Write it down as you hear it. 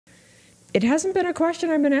It hasn't been a question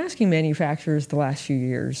I've been asking manufacturers the last few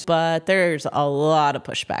years. But there's a lot of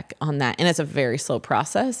pushback on that, and it's a very slow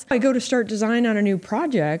process. I go to start design on a new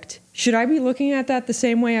project. Should I be looking at that the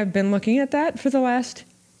same way I've been looking at that for the last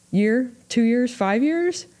year, 2 years, 5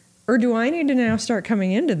 years? Or do I need to now start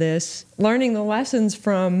coming into this, learning the lessons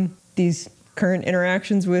from these current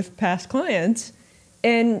interactions with past clients,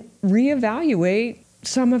 and reevaluate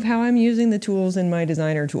some of how I'm using the tools in my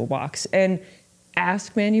designer toolbox and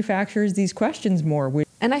ask manufacturers these questions more?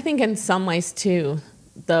 And I think in some ways too,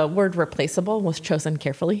 the word replaceable was chosen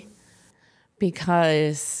carefully,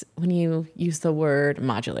 because when you use the word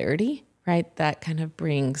modularity, right, that kind of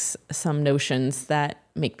brings some notions that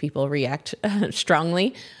make people react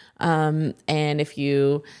strongly. And if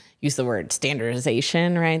you use the word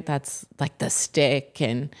standardization, right, that's like the stick.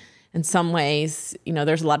 And in some ways, you know,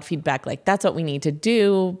 there's a lot of feedback like that's what we need to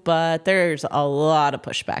do, but there's a lot of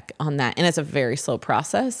pushback on that. And it's a very slow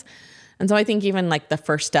process. And so I think even like the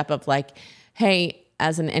first step of like, hey,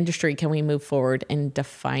 as an industry, can we move forward in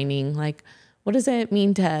defining like, what does it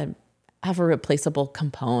mean to have a replaceable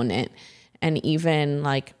component? And even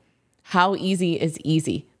like, how easy is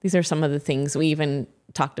easy? These are some of the things we even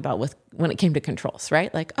talked about with when it came to controls,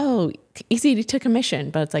 right? Like, oh, easy to commission,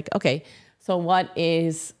 but it's like, okay, so what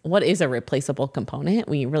is a replaceable component?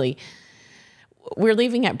 We're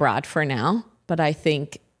leaving it broad for now, but I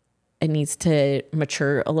think it needs to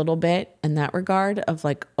mature a little bit in that regard of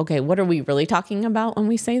like, okay, what are we really talking about when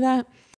we say that?